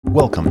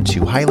Welcome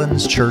to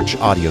Highlands Church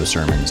Audio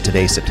Sermons.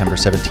 Today, September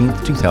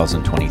 17th,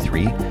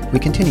 2023. We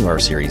continue our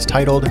series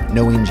titled,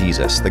 Knowing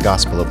Jesus, the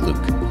Gospel of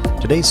Luke.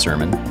 Today's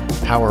sermon,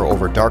 Power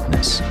Over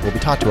Darkness, will be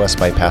taught to us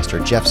by Pastor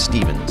Jeff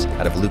Stevens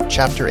out of Luke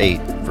chapter 8,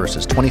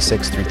 verses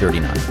 26 through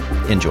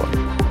 39. Enjoy.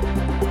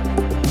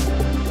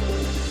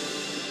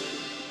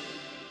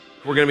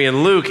 We're going to be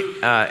in Luke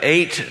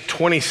 8,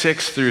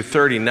 26 through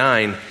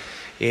 39,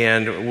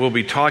 and we'll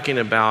be talking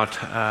about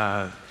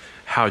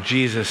how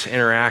Jesus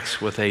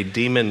interacts with a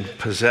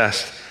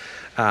demon-possessed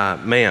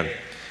man.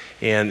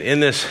 And in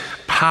this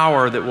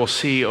power that we'll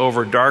see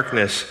over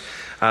darkness,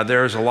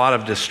 there's a lot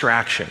of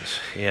distractions.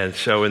 And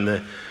so in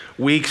the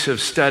weeks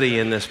of study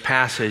in this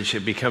passage,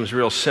 it becomes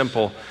real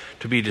simple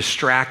to be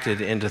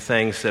distracted into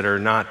things that are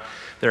not,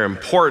 they're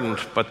important,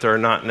 but they're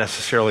not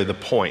necessarily the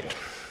point.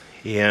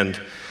 And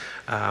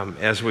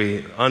as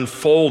we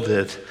unfold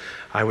it,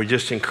 I would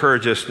just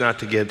encourage us not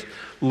to get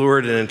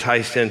lured and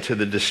enticed into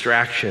the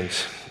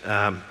distractions.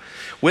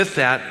 With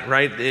that,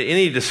 right,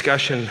 any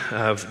discussion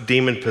of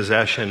demon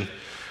possession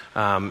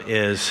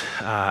is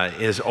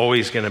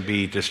always going to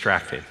be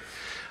distracting.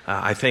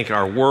 I think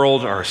our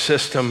world, our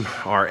system,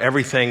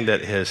 everything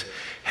that has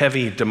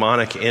heavy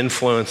demonic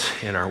influence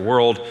in our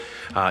world,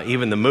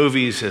 even the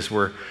movies as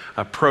we're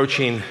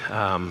approaching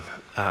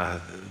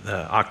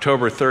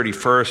October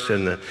 31st,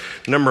 and the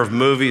number of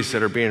movies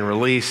that are being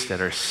released that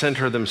are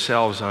center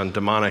themselves on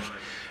demonic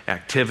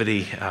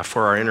activity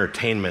for our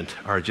entertainment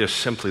are just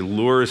simply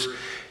lures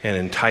and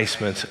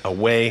enticements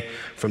away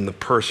from the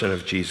person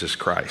of Jesus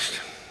Christ.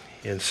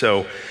 And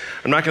so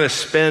I'm going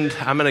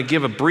to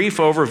give a brief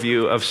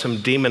overview of some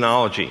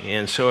demonology.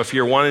 And so if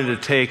you're wanting to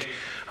take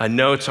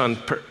notes on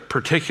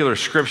particular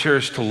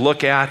scriptures to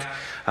look at,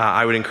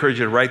 I would encourage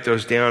you to write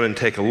those down and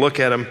take a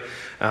look at them.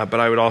 But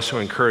I would also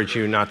encourage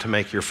you not to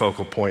make your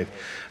focal point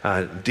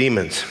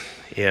demons.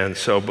 And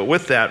so, but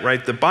with that,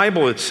 right, the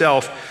Bible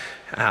itself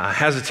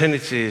has a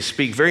tendency to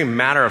speak very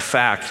matter of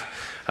fact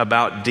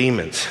about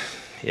demons.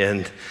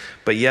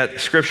 But yet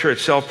Scripture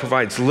itself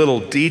provides little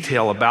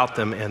detail about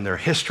them and their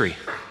history.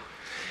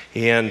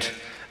 And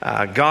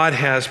God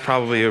has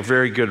probably a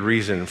very good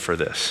reason for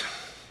this.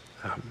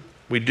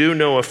 We do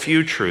know a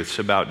few truths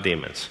about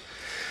demons.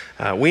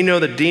 We know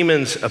that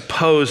demons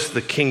oppose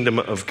the kingdom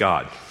of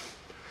God,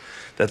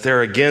 that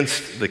they're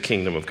against the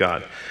kingdom of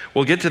God.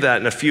 We'll get to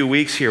that in a few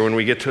weeks here when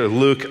we get to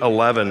Luke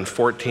 11,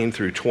 14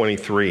 through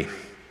 23.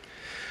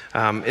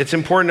 It's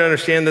important to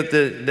understand that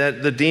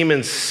the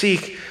demons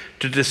seek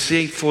to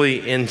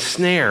deceitfully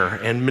ensnare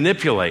and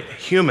manipulate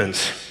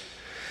humans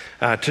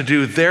to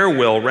do their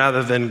will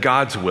rather than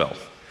God's will.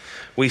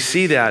 We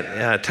see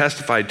that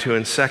testified to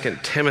in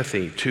 2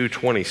 Timothy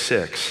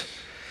 2:26.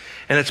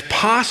 And it's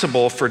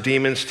possible for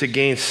demons to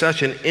gain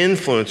such an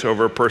influence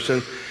over a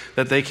person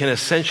that they can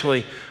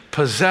essentially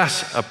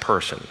possess a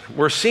person.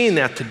 We're seeing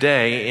that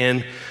today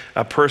in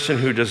a person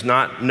who does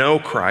not know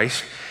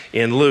Christ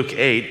in Luke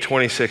 8,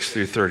 26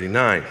 through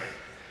 39.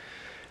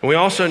 And we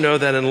also know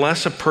that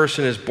unless a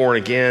person is born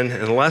again,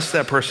 unless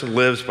that person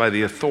lives by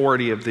the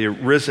authority of the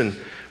risen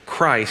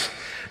Christ,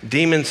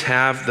 demons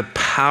have the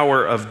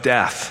power of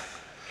death.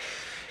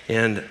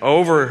 And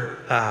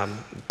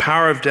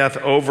power of death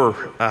over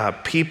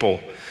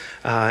people,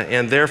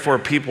 and therefore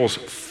people's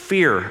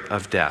fear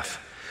of death.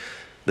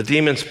 The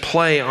demons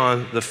play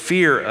on the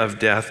fear of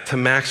death to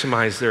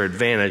maximize their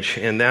advantage,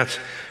 and that's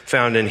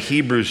found in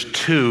Hebrews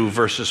 2,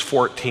 verses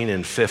 14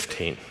 and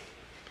 15.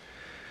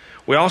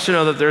 We also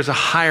know that there's a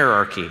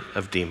hierarchy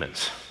of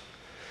demons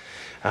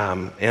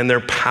and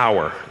their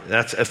power.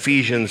 That's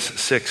Ephesians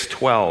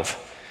 6:12.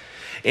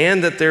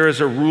 And that there is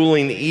a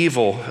ruling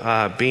evil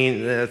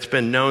that's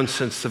been known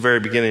since the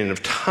very beginning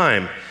of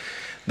time.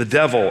 The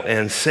devil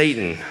and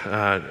Satan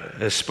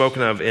is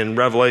spoken of in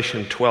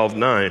Revelation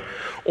 12:9,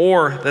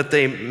 or that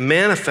they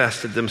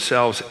manifested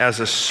themselves as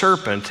a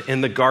serpent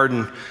in the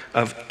Garden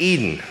of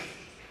Eden.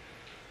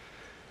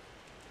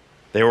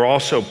 They were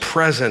also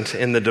present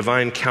in the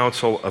divine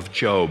counsel of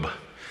Job,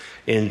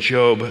 in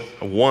Job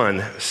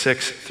 1,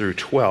 6 through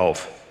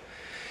 12.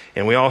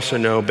 And we also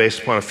know,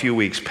 based upon a few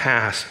weeks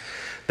past,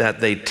 that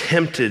they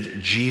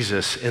tempted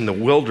Jesus in the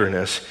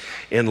wilderness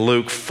in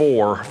Luke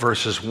 4,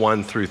 verses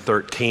 1 through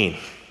 13.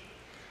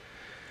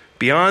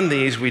 Beyond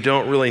these, we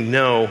don't really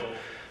know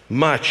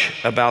much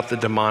about the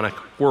demonic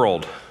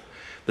world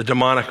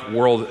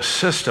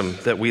system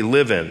that we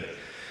live in.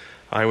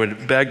 I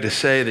would beg to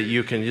say that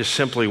you can just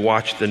simply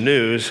watch the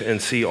news and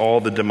see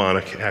all the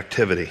demonic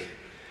activity.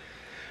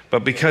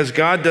 But because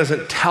God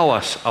doesn't tell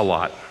us a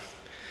lot,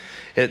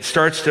 it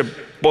starts to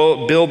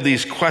build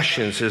these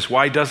questions: is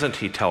why doesn't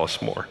he tell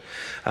us more?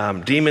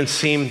 Demons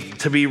seem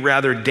to be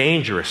rather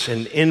dangerous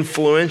and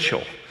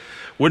influential.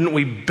 Wouldn't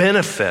we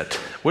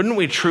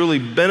truly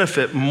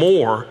benefit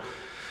more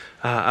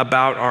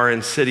about our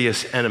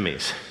insidious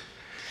enemies?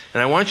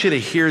 And I want you to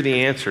hear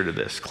the answer to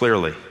this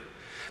clearly.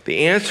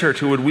 The answer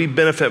to would we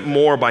benefit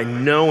more by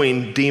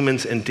knowing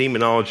demons and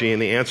demonology, and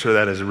the answer to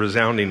that is a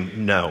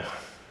resounding no.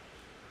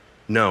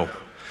 No.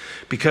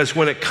 Because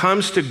when it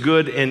comes to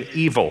good and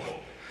evil,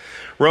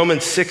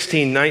 Romans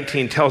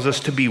 16:19 tells us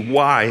to be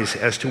wise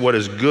as to what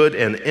is good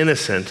and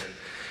innocent,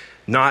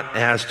 not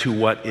as to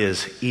what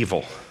is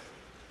evil.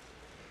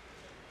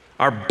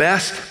 Our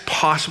best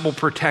possible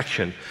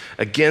protection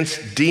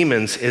against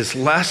demons is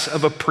less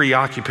of a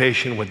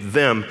preoccupation with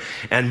them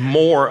and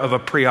more of a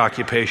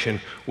preoccupation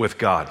with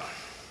God.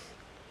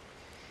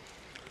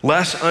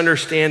 Less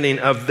understanding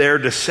of their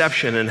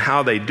deception and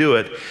how they do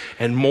it,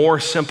 and more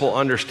simple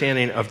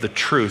understanding of the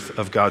truth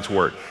of God's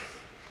word.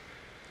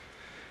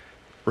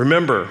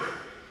 Remember,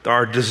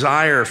 our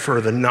desire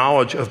for the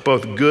knowledge of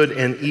both good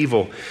and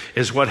evil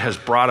is what has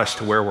brought us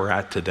to where we're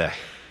at today.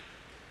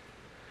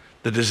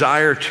 The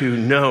desire to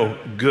know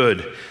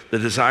good, the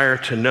desire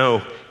to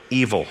know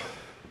evil.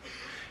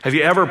 Have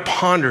you ever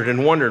pondered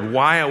and wondered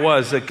why it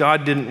was that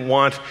God didn't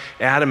want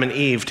Adam and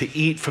Eve to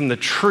eat from the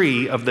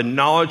tree of the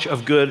knowledge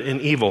of good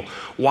and evil?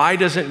 Why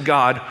doesn't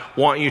God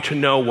want you to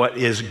know what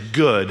is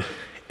good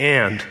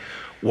and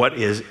what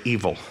is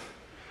evil?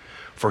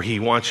 For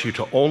he wants you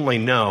to only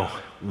know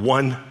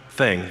one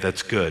thing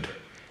that's good,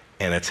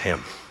 and it's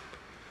him.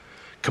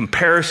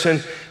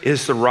 Comparison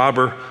is the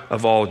robber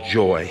of all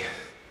joy.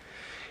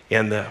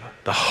 And the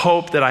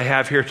hope that I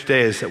have here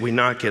today is that we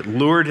not get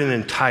lured and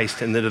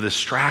enticed into the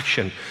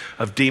distraction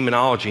of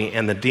demonology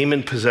and the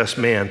demon-possessed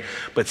man,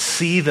 but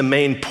see the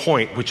main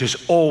point, which is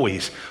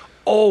always,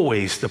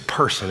 always the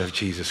person of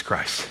Jesus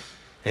Christ.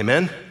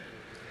 Amen?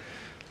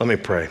 Let me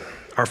pray.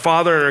 Our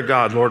Father and our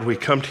God, Lord, we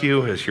come to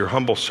you as your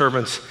humble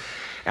servants,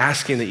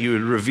 asking that you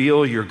would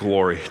reveal your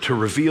glory, to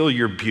reveal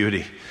your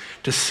beauty,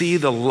 to see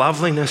the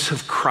loveliness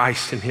of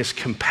Christ and his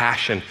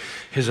compassion,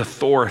 his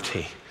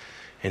authority,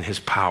 and his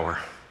power.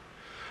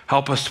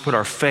 Help us to put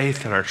our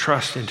faith and our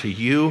trust into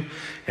you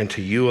and to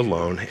you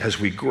alone as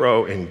we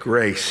grow in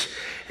grace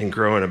and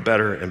grow in a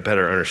better and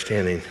better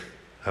understanding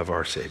of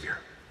our Savior.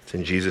 It's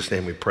in Jesus'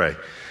 name we pray.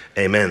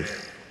 Amen.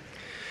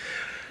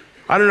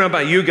 I don't know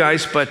about you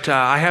guys, but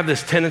I have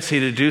this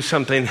tendency to do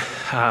something,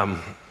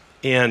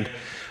 and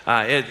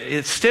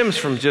it stems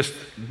from just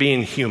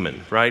being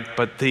human, right?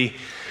 But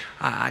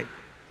I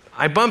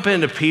bump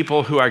into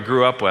people who I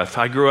grew up with.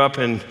 I grew up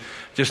in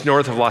just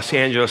north of Los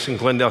Angeles in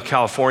Glendale,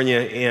 California,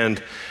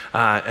 and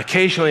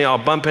occasionally I'll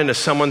bump into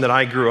someone that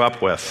I grew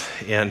up with.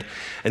 And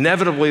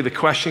inevitably the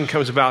question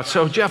comes about,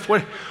 so Jeff,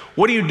 what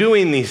are you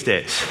doing these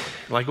days?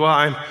 Like,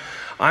 well,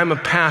 I'm a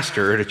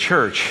pastor at a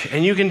church.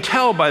 And you can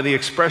tell by the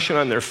expression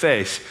on their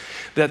face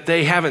that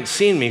they haven't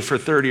seen me for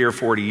 30 or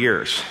 40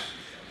 years.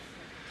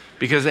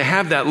 Because they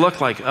have that look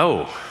like,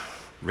 oh,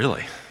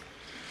 really?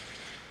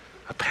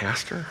 A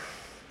pastor?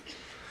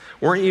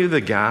 Weren't you the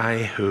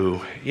guy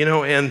who,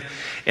 and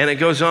it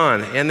goes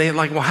on. And they're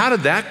like, well, how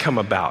did that come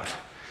about?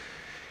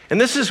 And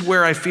this is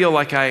where I feel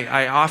like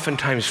I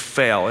oftentimes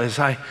fail, is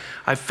I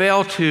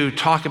fail to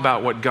talk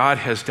about what God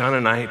has done,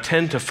 and I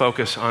tend to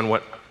focus on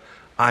what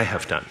I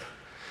have done.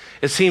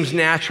 It seems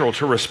natural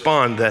to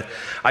respond that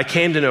I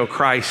came to know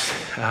Christ.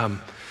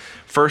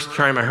 First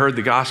time I heard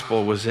the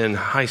gospel was in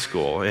high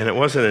school, and it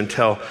wasn't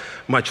until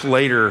much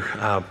later,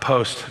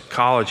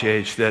 post-college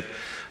age, that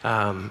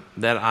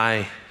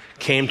I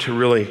came to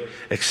really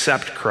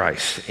accept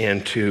Christ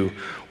and to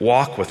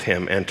walk with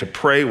him and to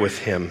pray with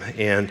him,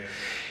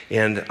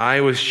 and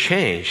I was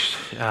changed.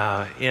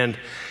 And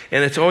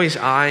it's always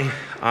I.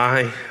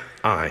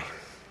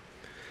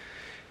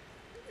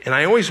 And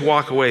I always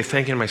walk away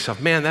thinking to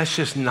myself, man, that's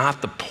just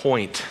not the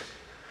point.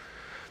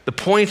 The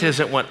point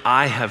isn't what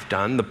I have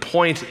done. The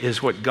point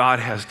is what God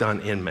has done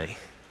in me.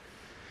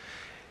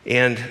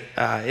 And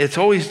it's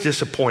always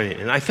disappointing.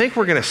 And I think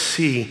we're going to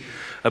see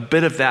a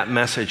bit of that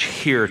message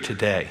here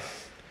today.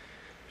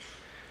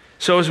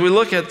 So as we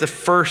look at the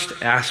first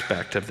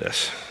aspect of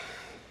this,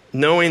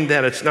 knowing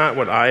that it's not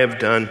what I have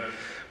done,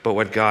 but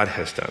what God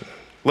has done.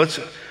 Let's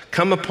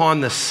come upon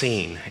the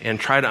scene and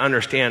try to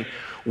understand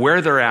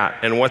where they're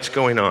at and what's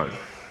going on.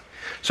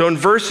 So in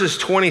verses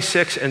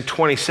 26 and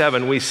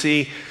 27, we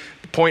see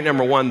point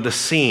number one, the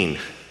scene.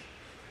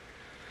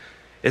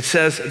 It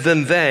says,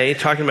 then they,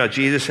 talking about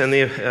Jesus and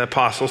the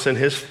apostles and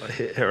his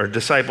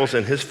disciples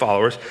and his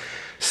followers,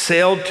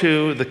 sailed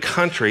to the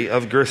country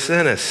of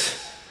Gergesenes,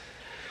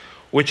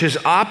 which is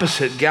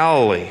opposite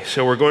Galilee.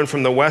 So we're going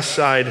from the west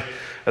side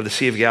of the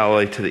Sea of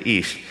Galilee to the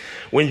east.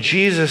 When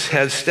Jesus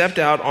had stepped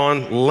out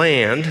on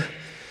land,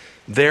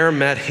 there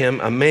met him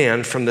a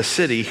man from the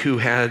city who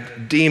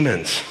had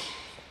demons.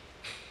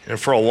 And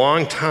for a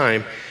long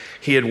time,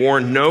 he had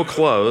worn no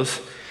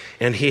clothes,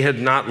 and he had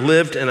not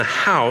lived in a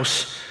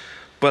house,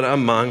 but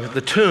among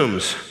the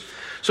tombs.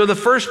 So the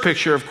first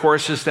picture, of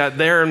course, is that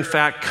they're in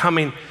fact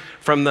coming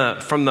from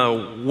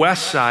the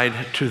west side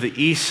to the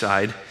east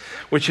side,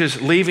 which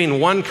is leaving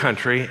one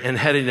country and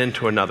heading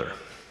into another.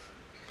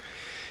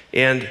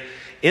 And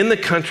in the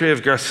country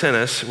of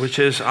Gergesenes, which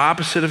is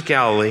opposite of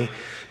Galilee,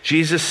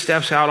 Jesus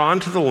steps out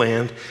onto the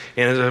land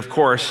and is, of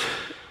course,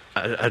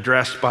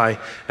 addressed by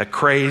a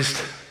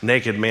crazed,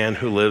 naked man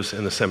who lives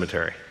in the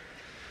cemetery.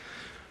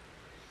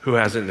 Who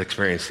hasn't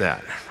experienced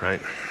that,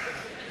 right?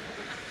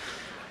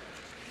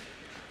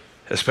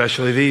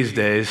 Especially these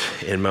days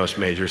in most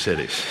major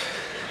cities.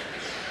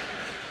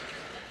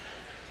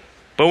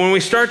 But when we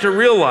start to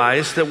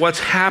realize that what's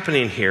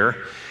happening here,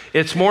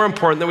 it's more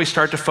important that we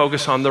start to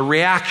focus on the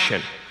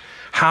reaction.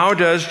 How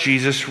does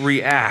Jesus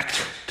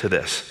react to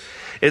this?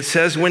 It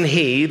says when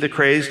he, the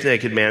crazed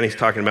naked man he's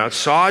talking about,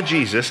 saw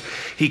Jesus,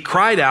 he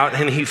cried out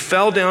and he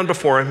fell down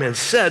before him and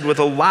said with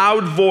a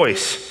loud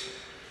voice,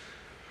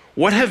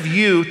 "What have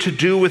you to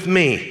do with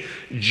me,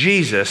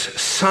 Jesus,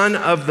 Son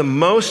of the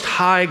Most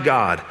High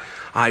God?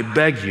 I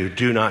beg you,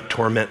 do not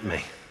torment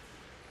me."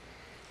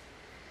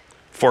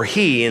 For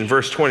he, in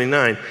verse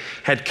 29,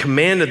 had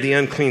commanded the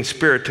unclean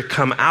spirit to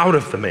come out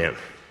of the man.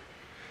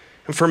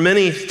 And for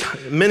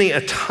many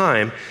a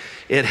time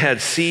it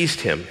had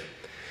seized him.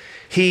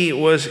 He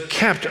was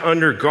kept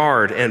under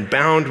guard and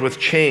bound with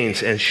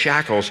chains and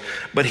shackles,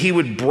 but he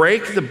would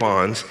break the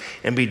bonds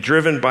and be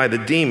driven by the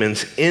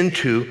demons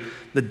into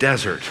the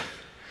desert.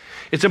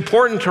 It's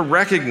important to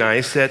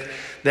recognize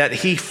that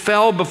he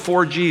fell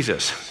before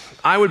Jesus.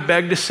 I would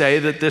beg to say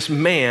that this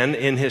man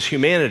in his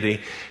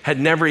humanity had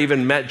never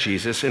even met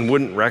Jesus and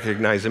wouldn't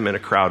recognize him in a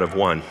crowd of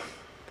one.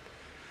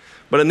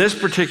 But in this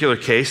particular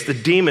case, the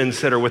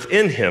demons that are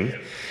within him,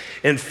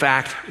 in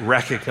fact,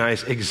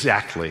 recognize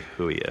exactly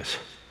who he is.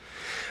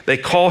 They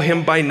call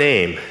him by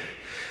name.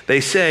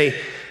 They say,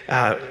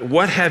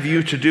 "What have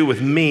you to do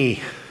with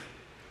me?"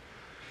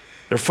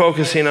 They're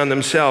focusing on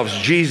themselves.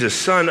 "Jesus,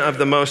 Son of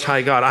the Most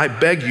High God, I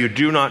beg you,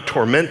 do not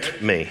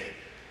torment me."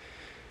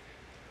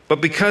 But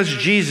because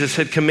Jesus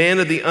had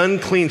commanded the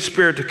unclean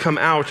spirit to come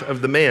out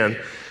of the man,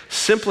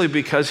 simply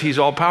because he's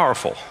all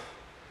powerful.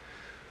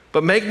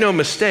 But make no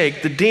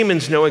mistake, the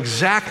demons know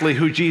exactly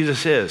who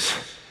Jesus is.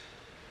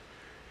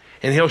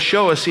 And he'll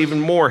show us even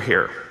more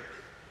here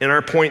in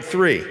our point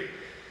 3.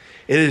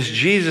 It is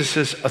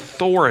Jesus'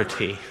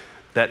 authority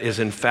that is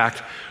in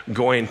fact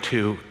going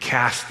to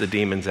cast the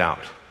demons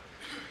out.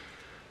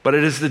 But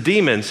it is the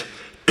demons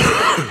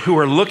who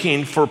are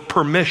looking for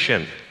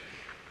permission.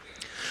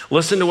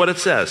 Listen to what it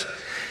says.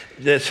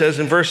 It says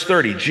in verse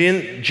 30,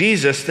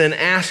 Jesus then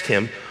asked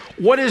him,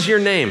 "What is your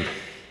name?"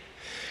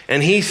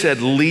 And he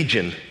said,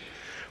 "Legion,"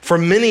 for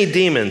many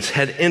demons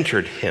had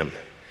entered him,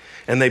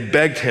 and they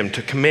begged him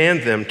to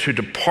command them to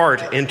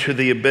depart into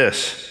the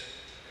abyss,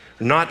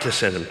 not to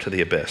send him to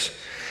the abyss.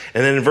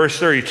 And then in verse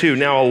 32,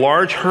 now a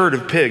large herd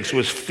of pigs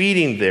was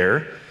feeding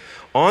there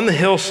on the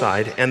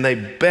hillside, and they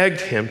begged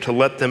him to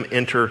let them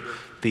enter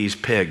these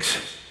pigs.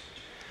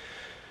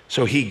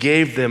 So he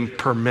gave them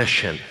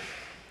permission,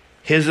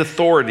 his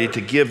authority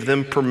to give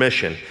them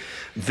permission.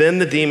 Then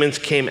the demons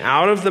came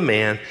out of the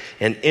man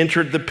and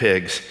entered the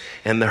pigs,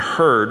 and the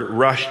herd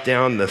rushed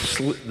down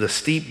the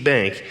steep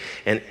bank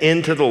and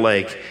into the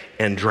lake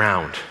and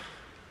drowned.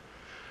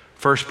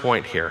 First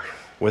point here,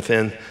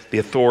 within the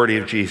authority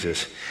of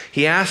Jesus.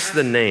 He asks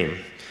the name,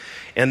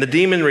 and the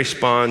demon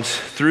responds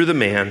through the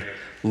man,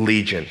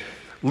 Legion.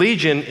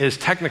 Legion is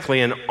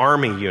technically an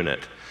army unit,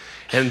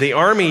 and the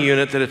army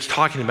unit that it's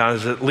talking about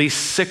is at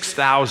least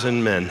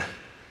 6,000 men.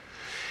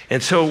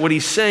 And so what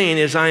he's saying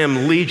is, I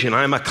am Legion.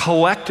 I am a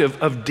collective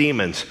of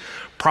demons,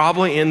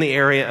 probably in the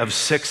area of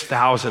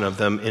 6,000 of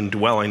them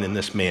indwelling in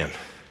this man.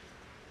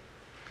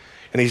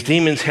 And these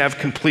demons have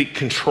complete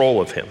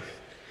control of him.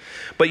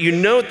 But you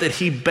note that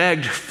he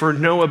begged for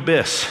no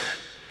abyss.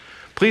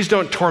 Please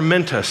don't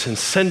torment us and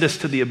send us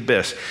to the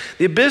abyss.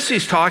 The abyss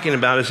he's talking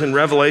about is in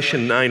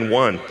Revelation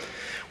 9:1,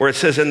 where it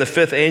says, and the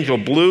fifth angel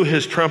blew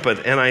his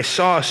trumpet, and I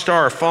saw a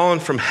star fallen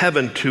from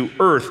heaven to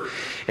earth,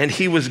 and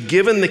he was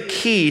given the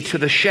key to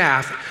the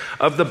shaft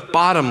of the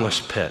bottomless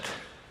pit.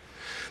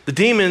 The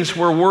demons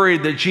were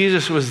worried that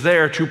Jesus was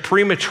there to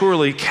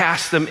prematurely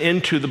cast them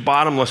into the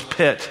bottomless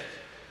pit,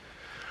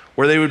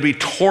 where they would be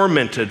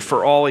tormented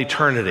for all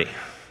eternity.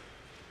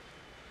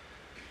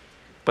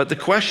 But the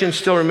question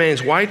still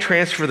remains, why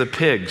transfer the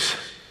pigs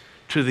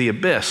to the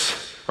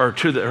abyss, or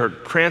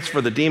transfer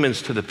the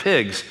demons to the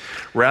pigs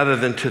rather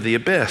than to the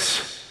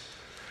abyss?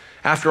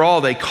 After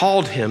all, they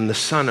called him the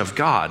Son of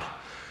God,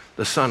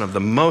 the Son of the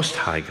Most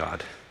High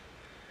God.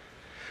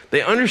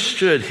 They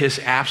understood his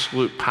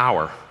absolute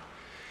power.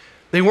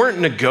 They weren't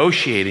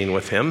negotiating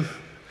with him.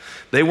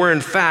 They were, in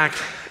fact,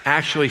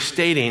 actually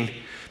stating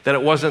that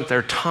it wasn't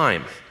their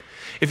time.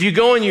 If you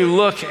go and you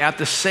look at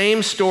the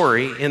same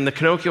story in the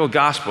Canonical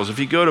Gospels, if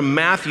you go to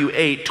Matthew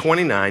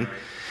 8:29,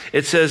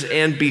 it says,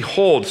 and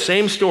behold,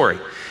 same story,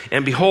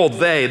 and behold,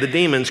 they, the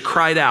demons,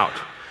 cried out,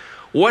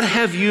 what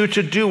have you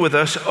to do with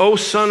us, O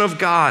Son of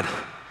God?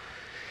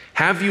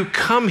 Have you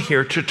come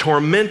here to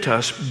torment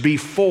us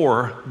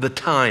before the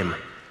time?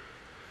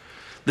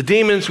 The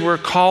demons were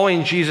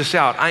calling Jesus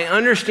out. I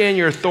understand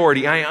your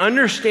authority. I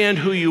understand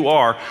who you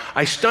are.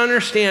 I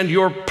understand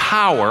your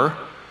power,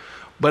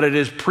 but it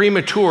is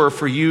premature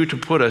for you to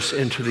put us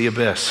into the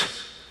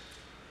abyss.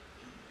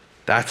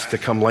 That's to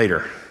come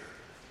later.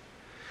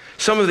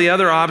 Some of the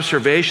other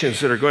observations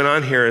that are going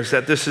on here is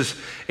that this is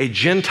a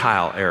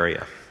Gentile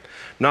area,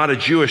 not a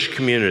Jewish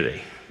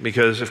community,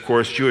 because, of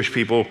course, Jewish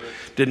people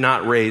did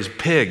not raise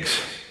pigs.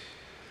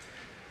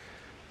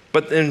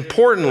 But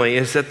importantly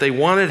is that they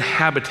wanted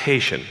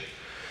habitation.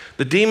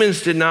 The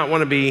demons did not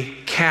want to be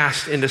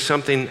cast into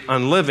something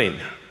unliving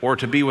or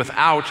to be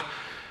without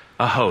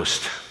a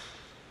host.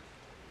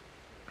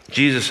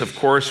 Jesus, of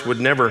course,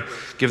 would never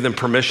give them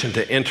permission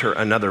to enter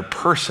another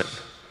person.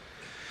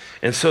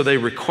 And so they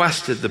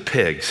requested the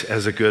pigs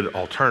as a good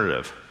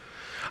alternative.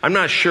 I'm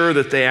not sure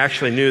that they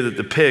actually knew that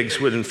the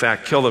pigs would in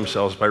fact kill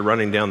themselves by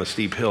running down the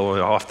steep hill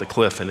and off the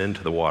cliff and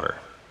into the water.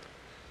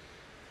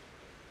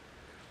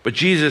 But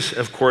Jesus,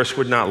 of course,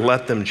 would not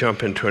let them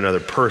jump into another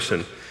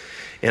person,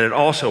 and it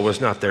also was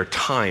not their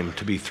time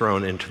to be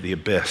thrown into the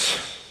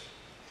abyss.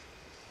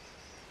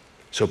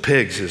 So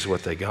pigs is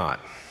what they got.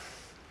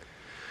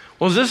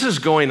 Well, as this is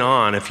going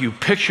on, if you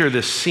picture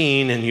this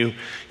scene and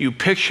you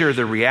picture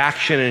the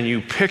reaction and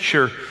you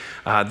picture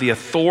the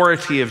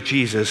authority of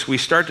Jesus, we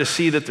start to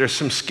see that there's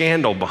some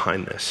scandal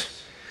behind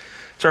this.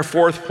 It's our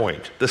fourth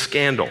point, the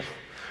scandal.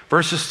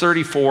 Verses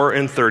 34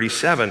 and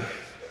 37.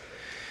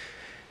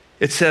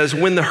 It says,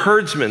 when the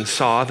herdsmen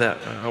saw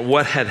that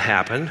what had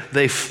happened,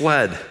 they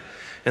fled,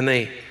 and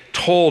they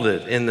told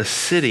it in the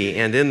city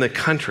and in the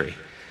country.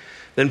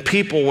 Then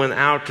people went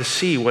out to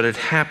see what had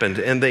happened,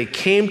 and they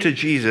came to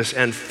Jesus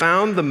and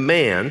found the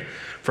man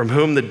from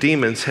whom the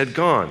demons had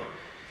gone.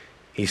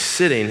 He's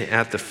sitting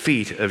at the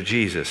feet of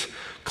Jesus,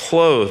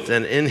 clothed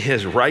and in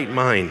his right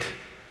mind,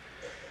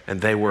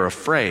 and they were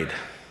afraid.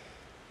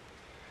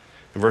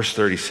 In verse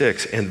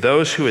 36, and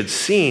those who had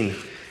seen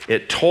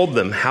it told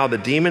them how the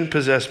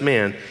demon-possessed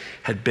man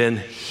had been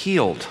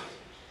healed.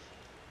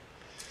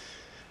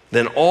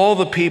 Then all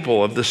the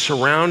people of the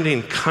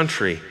surrounding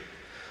country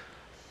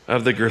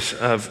of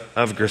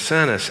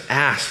Gergesenes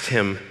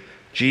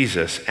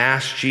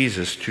asked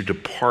Jesus to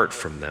depart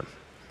from them,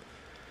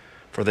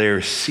 for they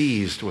are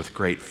seized with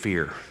great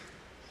fear.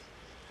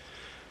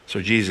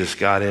 So Jesus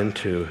got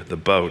into the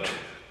boat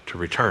to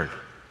return.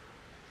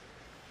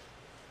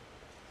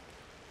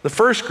 The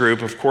first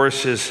group, of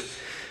course, is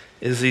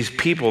these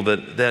people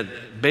that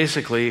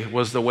basically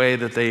was the way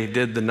that they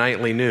did the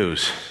nightly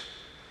news.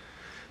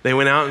 They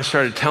went out and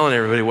started telling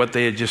everybody what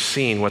they had just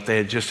seen, what they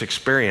had just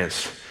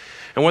experienced.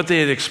 And what they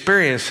had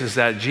experienced is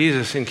that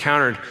Jesus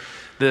encountered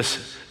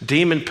this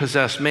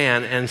demon-possessed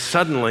man, and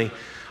suddenly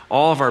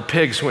all of our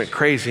pigs went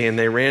crazy and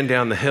they ran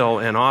down the hill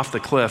and off the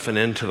cliff and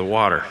into the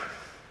water.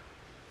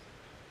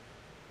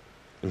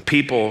 And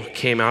people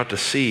came out to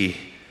see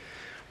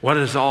what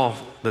is all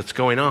that's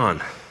going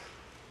on,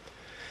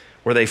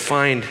 where they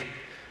find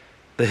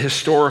the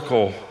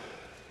historical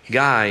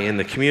guy in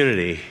the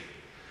community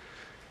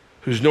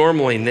who's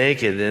normally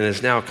naked and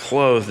is now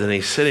clothed, and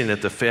he's sitting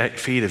at the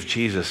feet of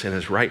Jesus in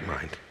his right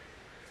mind.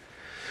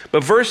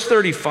 But verse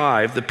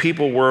 35, the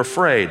people were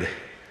afraid.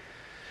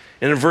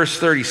 And in verse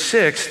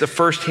 36, the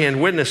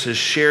first-hand witnesses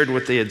shared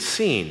what they had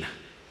seen.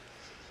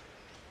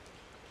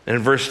 And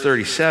in verse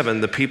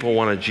 37, the people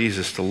wanted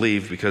Jesus to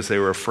leave because they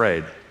were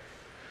afraid.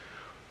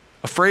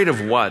 Afraid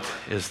of what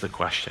is the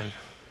question?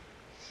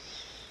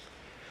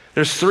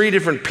 There's three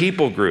different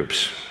people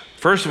groups.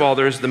 First of all,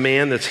 there's the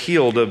man that's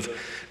healed of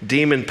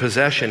demon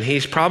possession.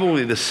 He's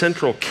probably the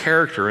central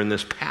character in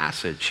this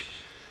passage.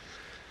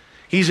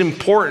 He's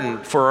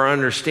important for our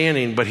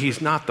understanding, but he's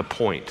not the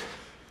point.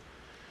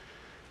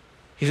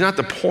 He's not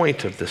the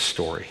point of this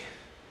story.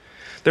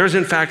 There's,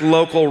 in fact,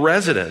 local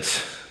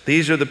residents.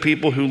 These are the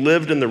people who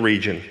lived in the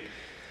region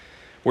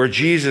where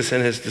Jesus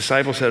and his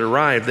disciples had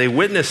arrived. They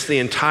witnessed the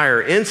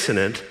entire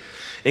incident,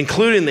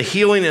 including the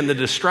healing and the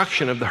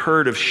destruction of the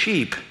herd of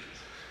sheep.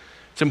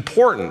 It's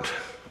important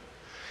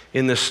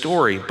in this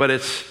story, but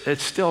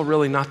it's still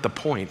really not the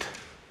point.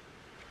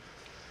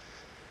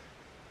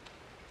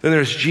 Then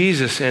there's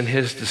Jesus and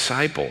his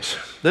disciples.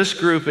 This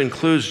group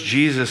includes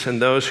Jesus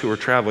and those who were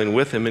traveling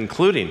with him,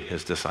 including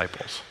his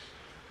disciples.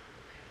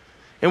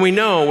 And we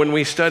know when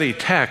we study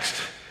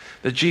text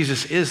that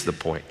Jesus is the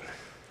point.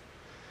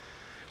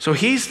 So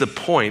he's the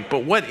point,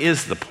 but what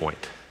is the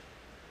point?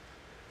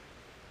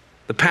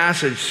 The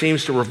passage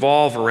seems to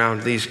revolve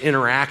around these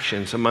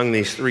interactions among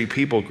these three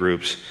people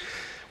groups,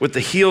 with the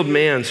healed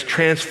man's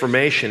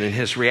transformation and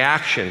his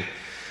reaction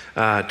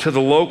to the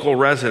local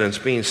residents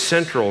being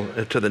central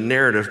to the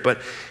narrative, but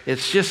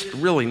it's just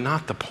really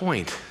not the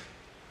point.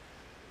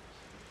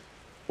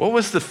 What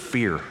was the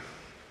fear?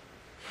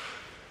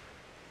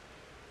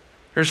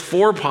 There's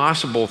four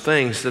possible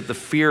things that the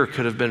fear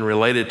could have been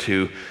related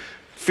to.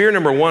 Fear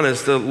number one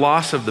is the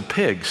loss of the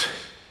pigs.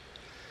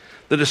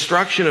 The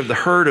destruction of the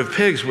herd of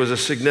pigs was a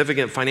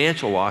significant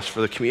financial loss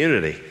for the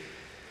community.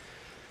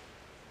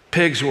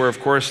 Pigs were, of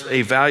course,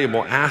 a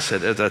valuable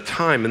asset at that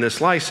time, and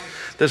this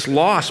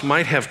loss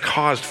might have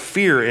caused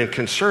fear and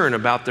concern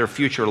about their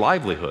future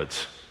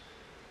livelihoods.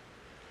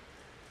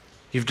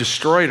 You've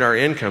destroyed our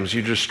incomes.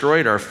 You've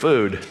destroyed our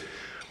food.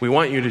 We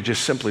want you to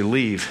just simply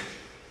leave.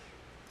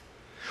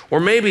 Or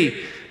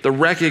maybe the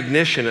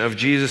recognition of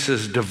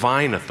Jesus'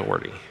 divine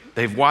authority.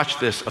 They've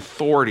watched this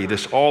authority,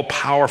 this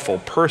all-powerful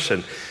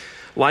person,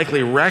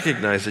 likely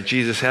recognize that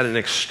Jesus had an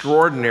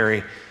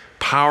extraordinary,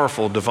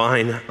 powerful,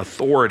 divine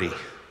authority,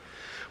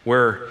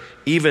 where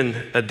even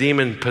a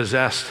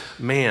demon-possessed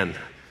man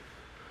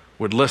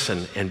would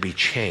listen and be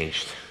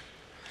changed.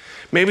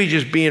 Maybe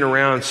just being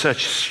around such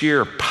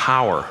sheer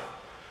power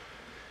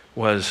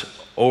was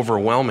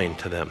overwhelming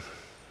to them.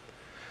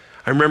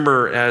 I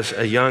remember as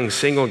a young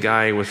single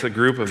guy with a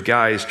group of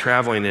guys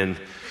traveling in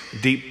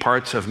deep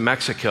parts of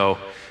Mexico,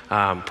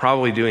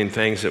 probably doing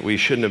things that we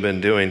shouldn't have been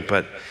doing,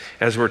 but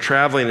as we're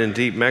traveling in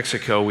deep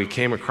Mexico, we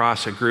came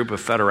across a group of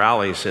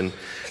federales, and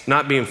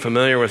not being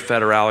familiar with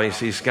federales,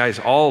 these guys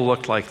all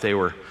looked like they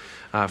were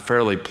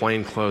fairly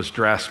plainclothes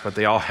dressed, but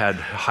they all had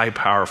high,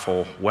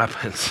 powerful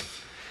weapons.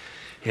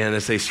 And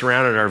as they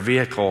surrounded our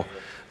vehicle,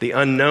 the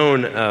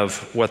unknown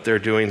of what they're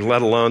doing,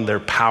 let alone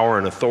their power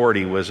and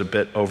authority, was a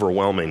bit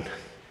overwhelming.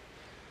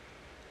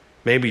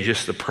 Maybe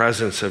just the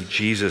presence of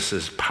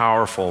Jesus'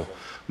 powerful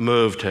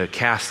move to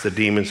cast the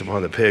demons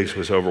upon the pigs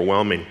was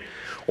overwhelming.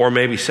 Or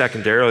maybe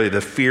secondarily,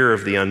 the fear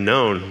of the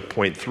unknown,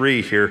 point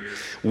 3 here,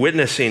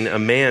 witnessing a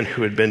man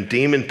who had been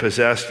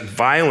demon-possessed,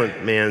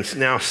 violent man,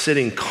 now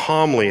sitting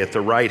calmly at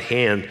the right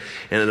hand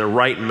and in the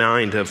right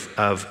mind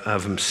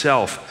of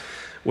himself,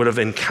 would have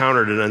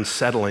encountered an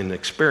unsettling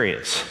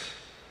experience.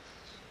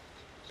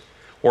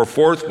 Or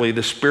fourthly,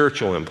 the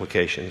spiritual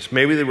implications.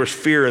 Maybe there was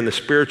fear in the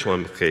spiritual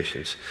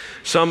implications.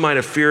 Some might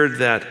have feared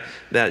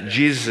that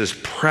Jesus'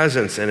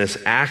 presence and his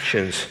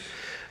actions,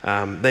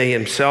 they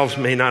themselves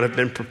may not have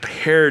been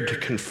prepared to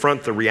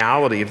confront the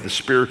reality of the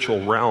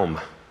spiritual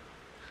realm,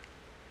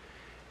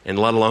 and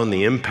let alone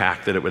the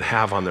impact that it would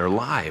have on their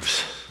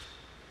lives.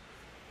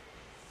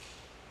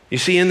 You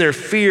see, in their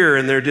fear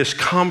and their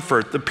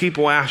discomfort, the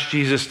people asked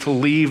Jesus to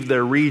leave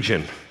their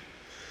region.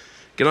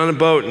 Get on a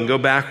boat and go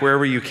back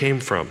wherever you came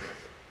from.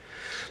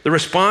 The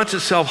response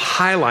itself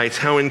highlights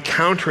how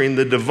encountering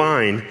the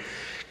divine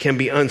can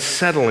be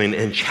unsettling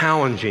and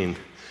challenging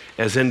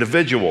as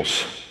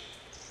individuals,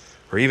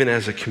 or even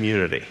as a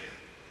community.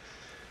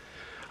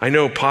 I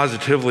know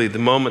positively the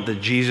moment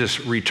that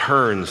Jesus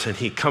returns and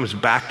he comes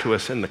back to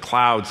us in the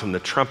clouds and the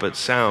trumpet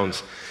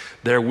sounds,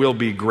 there will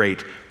be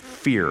great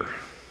fear.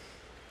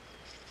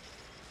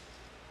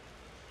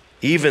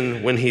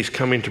 Even when he's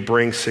coming to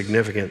bring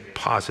significant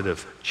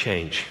positive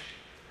change.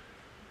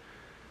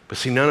 But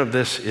see, none of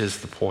this is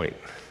the point.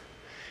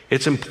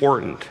 It's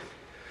important,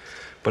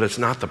 but it's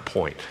not the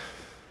point.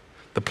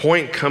 The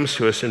point comes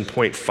to us in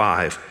point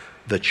 5,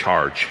 the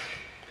charge.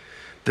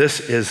 This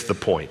is the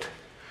point.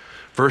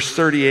 Verse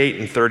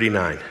 38 and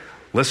 39.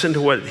 Listen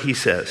to what he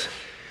says.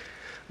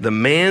 The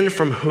man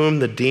from whom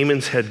the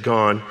demons had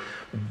gone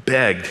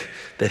begged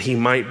that he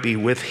might be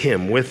with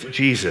him, with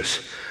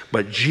Jesus.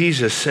 But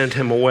Jesus sent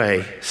him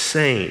away,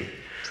 saying,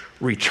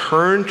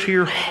 return to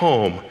your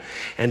home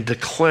and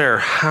declare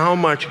how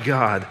much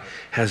God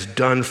has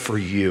done for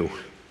you.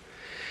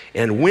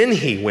 And when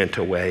he went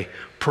away,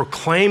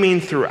 proclaiming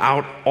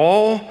throughout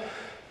all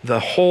the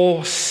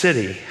whole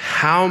city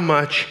how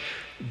much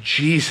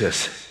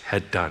Jesus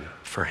had done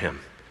for him.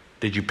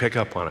 Did you pick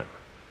up on it?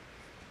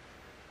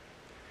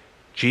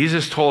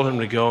 Jesus told him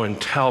to go and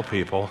tell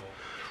people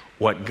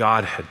what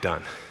God had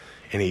done.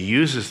 And he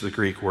uses the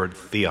Greek word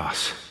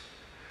theos,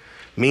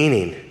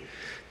 meaning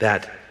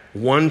that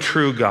one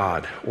true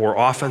God, or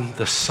often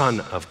the Son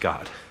of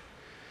God.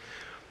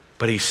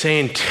 But he's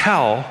saying,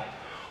 tell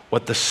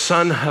what the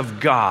Son of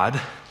God,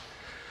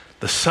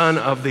 the Son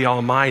of the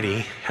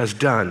Almighty, has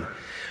done.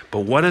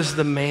 But what does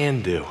the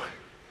man do?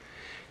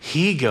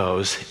 He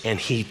goes and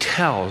he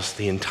tells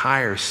the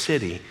entire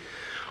city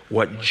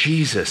what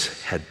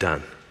Jesus had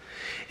done.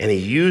 And he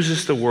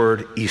uses the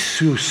word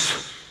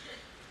Isus.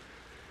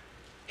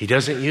 He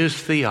doesn't use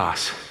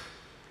theos.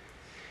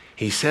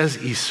 He says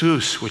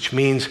Isus, which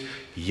means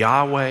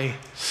Yahweh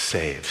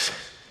saves.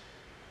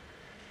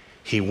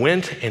 He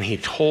went and he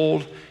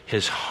told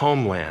his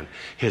homeland,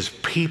 his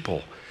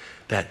people,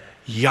 that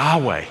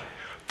Yahweh,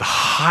 the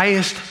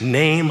highest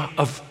name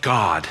of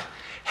God,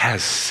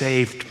 has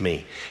saved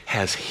me,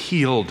 has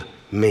healed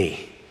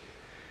me.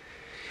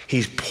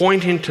 He's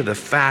pointing to the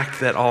fact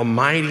that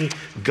Almighty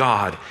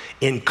God,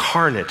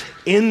 incarnate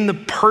in the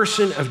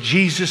person of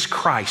Jesus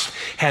Christ,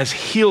 has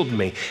healed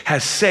me,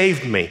 has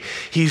saved me.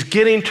 He's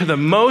getting to the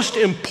most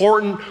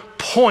important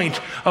point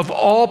of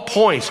all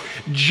points.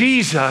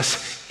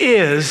 Jesus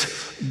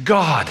is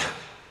God.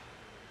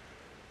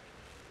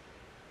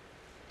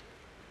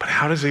 But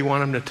how does he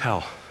want him to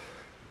tell?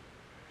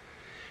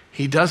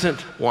 He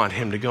doesn't want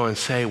him to go and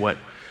say what,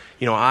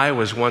 I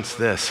was once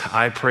this.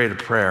 I prayed a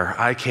prayer.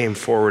 I came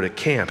forward at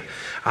camp.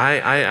 I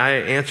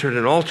answered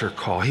an altar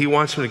call. He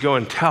wants him to go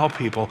and tell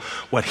people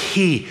what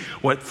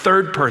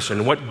third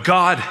person, what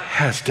God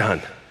has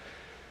done.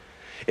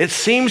 It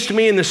seems to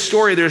me in this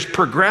story there's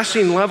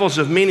progressing levels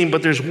of meaning,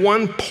 but there's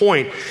one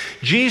point.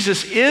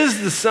 Jesus is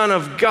the Son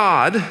of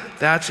God.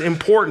 That's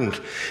important.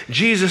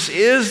 Jesus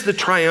is the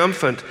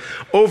triumphant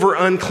over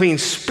unclean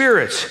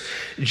spirits.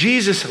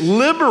 Jesus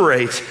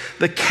liberates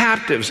the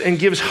captives and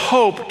gives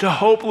hope to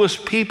hopeless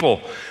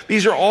people.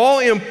 These are all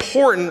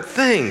important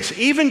things,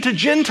 even to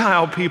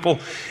Gentile people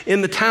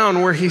in the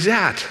town where he's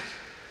at.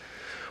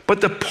 But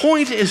the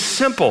point is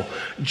simple.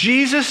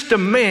 Jesus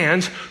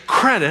demands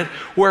credit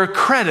where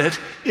credit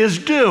is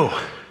due.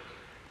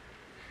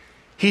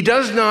 He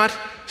does not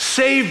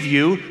save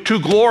you to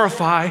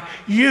glorify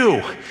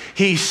you.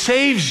 He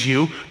saves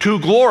you to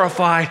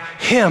glorify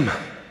him.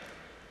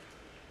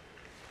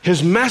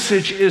 His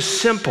message is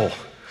simple.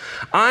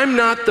 I'm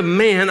not the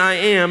man I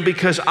am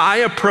because I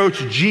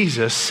approached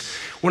Jesus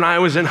when I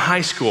was in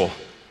high school.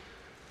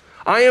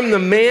 I am the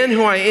man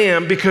who I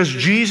am because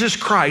Jesus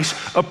Christ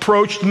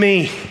approached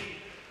me.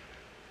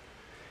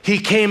 He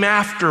came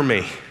after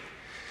me.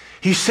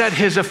 He set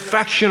his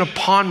affection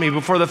upon me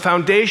before the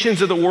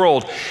foundations of the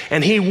world,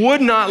 and he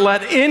would not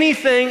let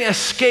anything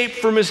escape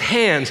from his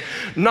hands,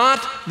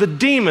 not the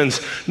demons,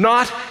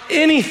 not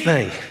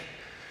anything.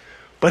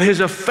 But his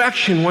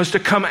affection was to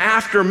come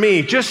after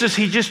me, just as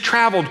he just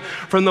traveled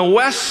from the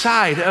west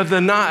side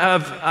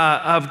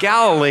of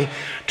Galilee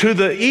to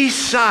the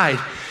east side,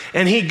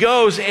 and he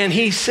goes and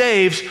he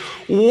saves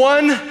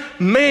one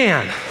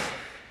man,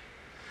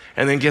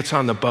 and then gets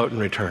on the boat and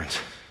returns.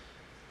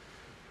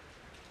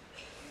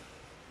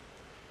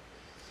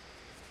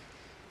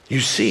 You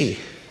see,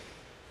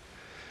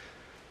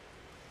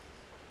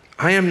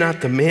 I am not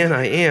the man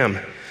I am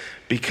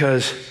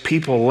because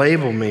people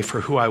label me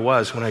for who I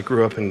was when I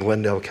grew up in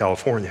Glendale,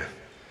 California.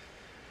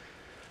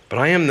 But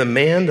I am the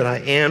man that I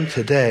am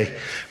today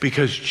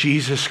because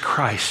Jesus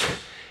Christ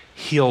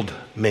healed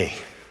me.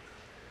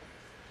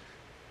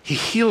 He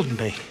healed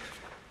me.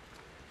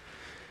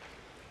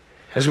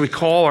 As we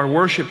call our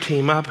worship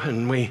team up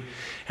and we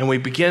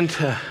begin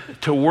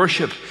to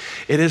worship,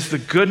 it is the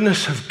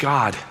goodness of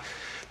God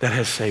that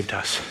has saved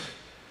us.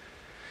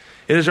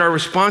 It is our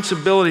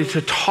responsibility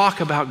to talk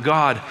about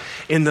God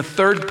in the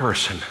third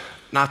person,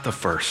 not the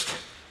first.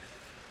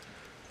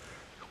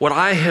 What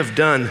I have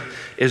done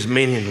is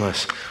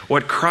meaningless.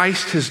 What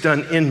Christ has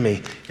done in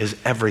me is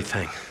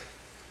everything.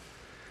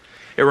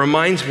 It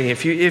reminds me,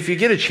 if you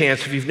get a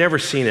chance, if you've never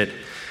seen it,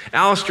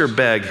 Alistair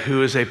Begg,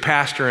 who is a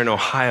pastor in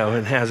Ohio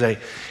and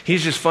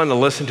he's just fun to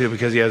listen to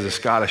because he has a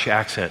Scottish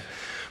accent.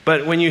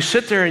 But when you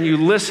sit there and you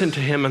listen to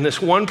him in this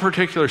one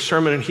particular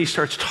sermon, and he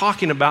starts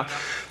talking about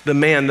the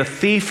man, the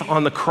thief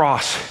on the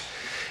cross,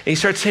 and he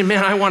starts saying,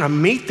 man, I want to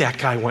meet that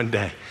guy one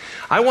day.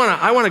 I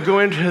want to go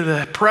into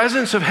the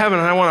presence of heaven,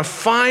 and I want to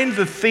find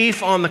the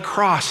thief on the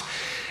cross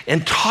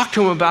and talk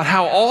to him about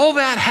how all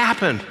that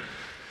happened.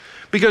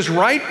 Because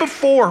right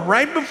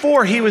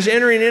before he was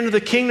entering into the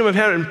kingdom of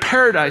heaven in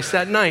paradise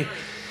that night,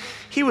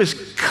 he was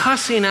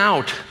cussing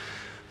out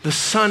the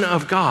Son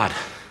of God.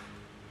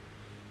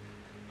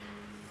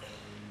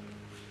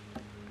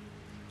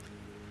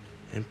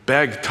 And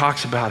Begg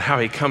talks about how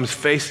he comes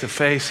face to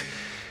face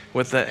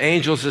with the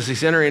angels as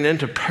he's entering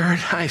into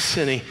paradise,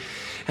 and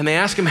they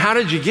ask him, how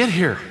did you get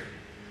here?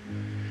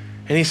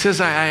 And he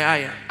says,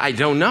 I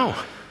don't know.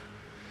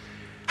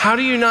 How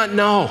do you not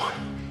know?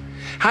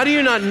 How do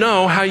you not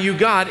know how you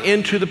got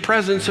into the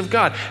presence of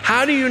God?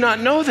 How do you not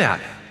know that?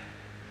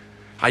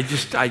 I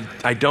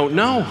don't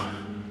know.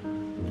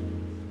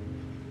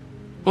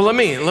 Well, let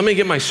me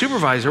get my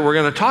supervisor. We're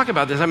going to talk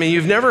about this. I mean,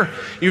 you've never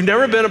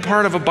been a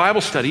part of a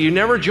Bible study. You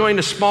never joined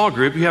a small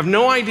group. You have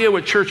no idea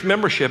what church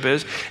membership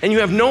is, and you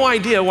have no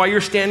idea why you're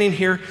standing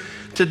here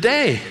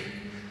today.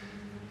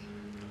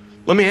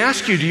 Let me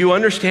ask you, do you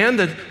understand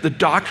the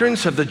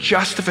doctrines of the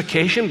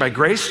justification by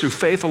grace through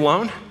faith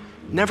alone?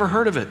 Never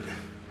heard of it.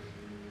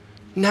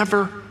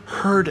 Never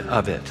heard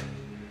of it.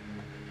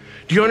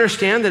 Do you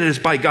understand that it is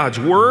by God's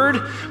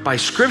word, by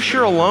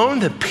Scripture alone,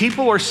 that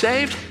people are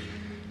saved?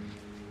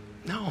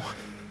 No.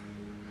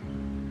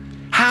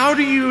 How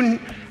did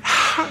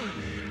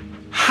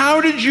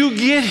you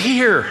get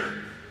here?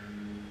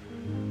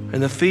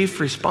 And the thief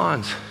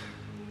responds,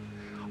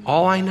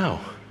 all I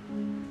know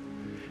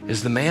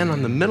is the man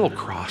on the middle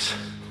cross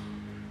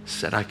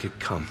said I could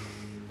come.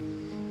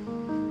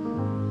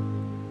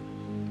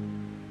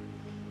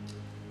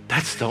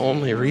 That's the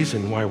only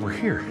reason why we're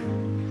here.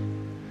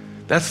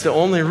 That's the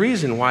only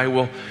reason why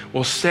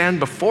we'll stand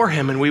before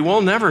him, and we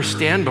will never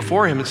stand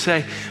before him and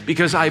say,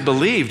 because I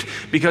believed,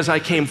 because I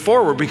came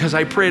forward, because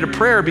I prayed a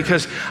prayer,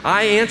 because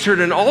I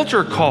answered an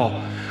altar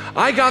call.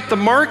 I got the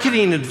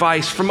marketing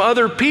advice from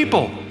other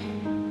people,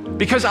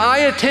 because I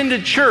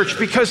attended church,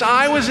 because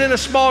I was in a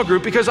small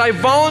group, because I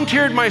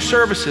volunteered my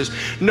services.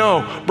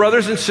 No,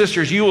 brothers and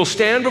sisters, you will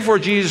stand before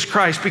Jesus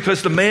Christ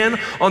because the man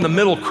on the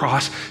middle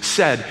cross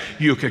said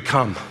you could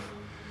come.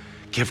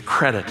 Give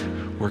credit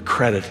where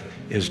credit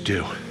is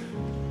due.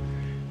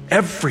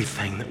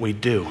 Everything that we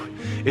do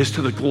is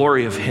to the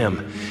glory of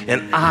him,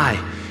 and I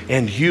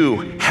and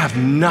you have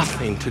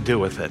nothing to do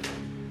with it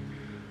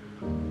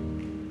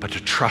but to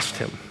trust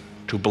him,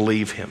 to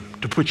believe him,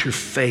 to put your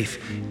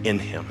faith in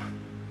him.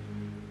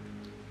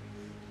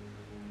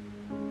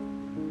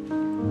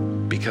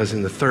 Because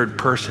in the third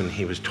person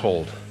he was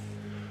told,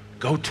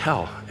 go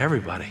tell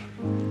everybody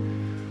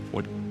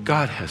what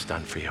God has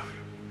done for you.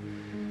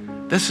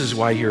 This is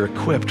why you're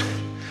equipped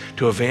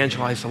to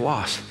evangelize the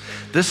lost.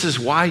 This is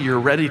why you're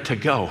ready to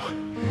go.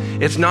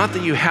 It's not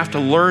that you have to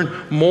learn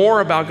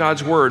more about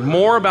God's word,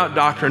 more about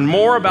doctrine,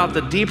 more about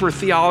the deeper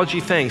theology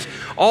things,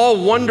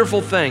 all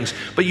wonderful things,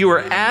 but you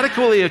are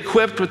adequately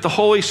equipped with the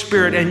Holy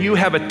Spirit, and you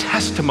have a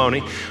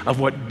testimony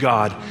of what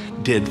God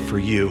did for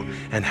you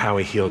and how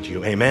he healed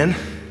you. Amen?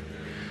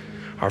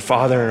 Our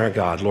Father and our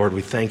God, Lord,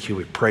 we thank you,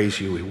 we praise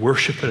you, we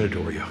worship and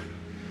adore you.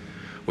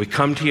 We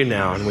come to you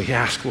now and we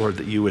ask, Lord,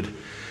 that you would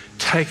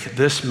take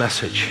this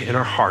message in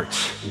our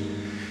hearts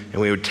and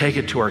we would take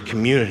it to our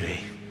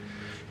community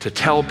to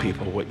tell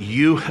people what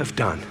you have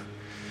done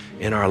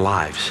in our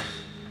lives.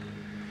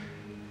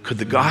 Could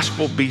the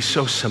gospel be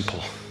so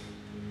simple?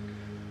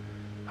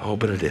 Oh,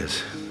 but it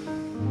is.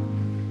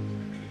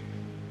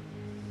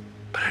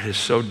 But it is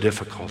so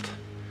difficult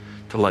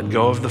to let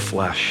go of the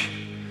flesh,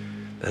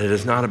 that it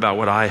is not about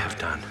what I have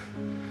done,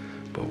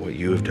 but what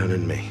you have done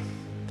in me.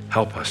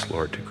 Help us,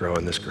 Lord, to grow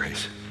in this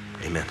grace.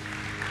 Amen.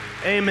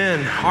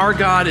 Amen. Our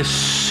God is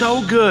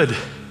so good,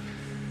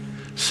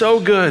 so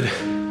good.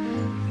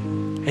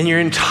 And your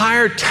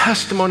entire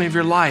testimony of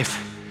your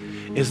life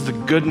is the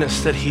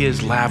goodness that he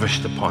has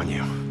lavished upon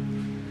you.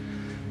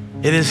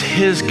 It is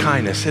his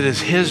kindness. It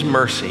is his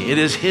mercy. It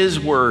is his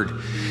word.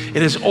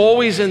 It is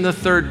always in the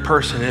third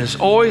person. It is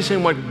always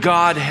in what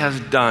God has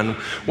done,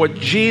 what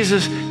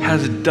Jesus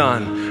has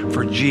done,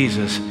 for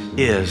Jesus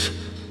is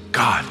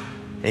God.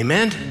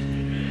 Amen?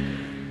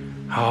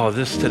 Oh,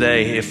 this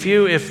today, if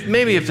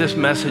this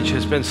message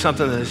has been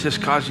something that has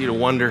just caused you to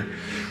wonder,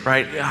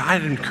 right,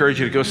 I'd encourage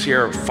you to go see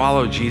our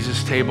Follow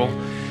Jesus table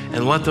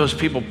and let those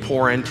people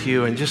pour into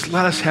you, and just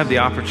let us have the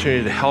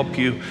opportunity to help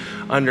you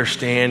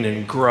understand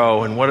and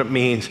grow and what it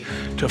means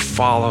to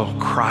follow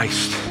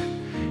Christ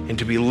and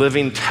to be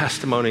living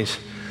testimonies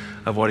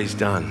of what he's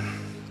done.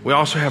 We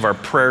also have our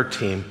prayer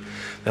team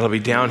that'll be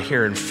down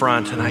here in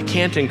front, and I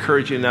can't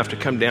encourage you enough to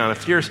come down.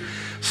 If there's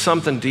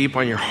something deep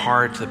on your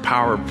heart, the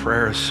power of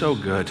prayer is so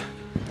good.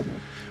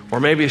 Or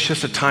maybe it's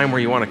just a time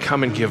where you want to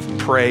come and give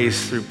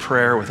praise through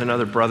prayer with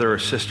another brother or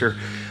sister.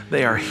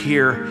 They are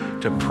here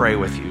to pray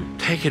with you.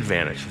 Take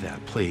advantage of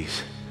that,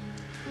 please.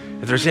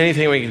 If there's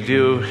anything we can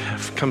do,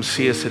 come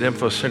see us at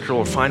Info Central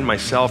or find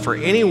myself or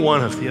any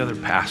one of the other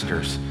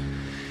pastors.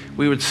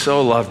 We would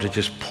so love to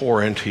just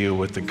pour into you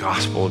with the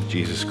gospel of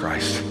Jesus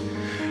Christ,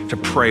 to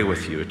pray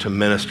with you, to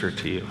minister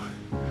to you,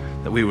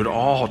 that we would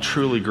all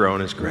truly grow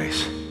in his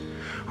grace.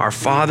 Our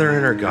Father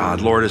and our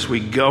God, Lord, as we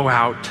go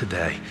out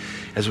today,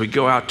 as we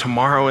go out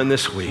tomorrow and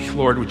this week,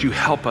 Lord, would you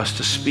help us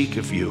to speak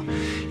of you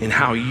and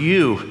how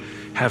you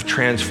have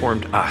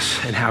transformed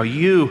us and how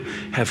you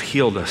have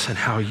healed us and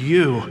how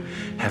you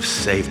have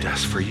saved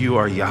us. For you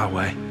are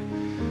Yahweh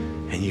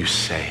and you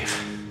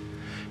save.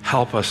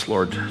 Help us,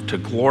 Lord, to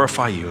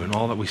glorify you in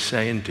all that we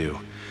say and do.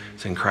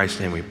 It's in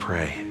Christ's name we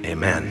pray.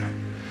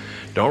 Amen.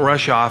 Don't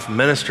rush off,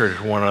 minister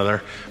to one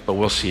another, but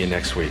we'll see you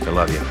next week. I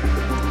love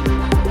you.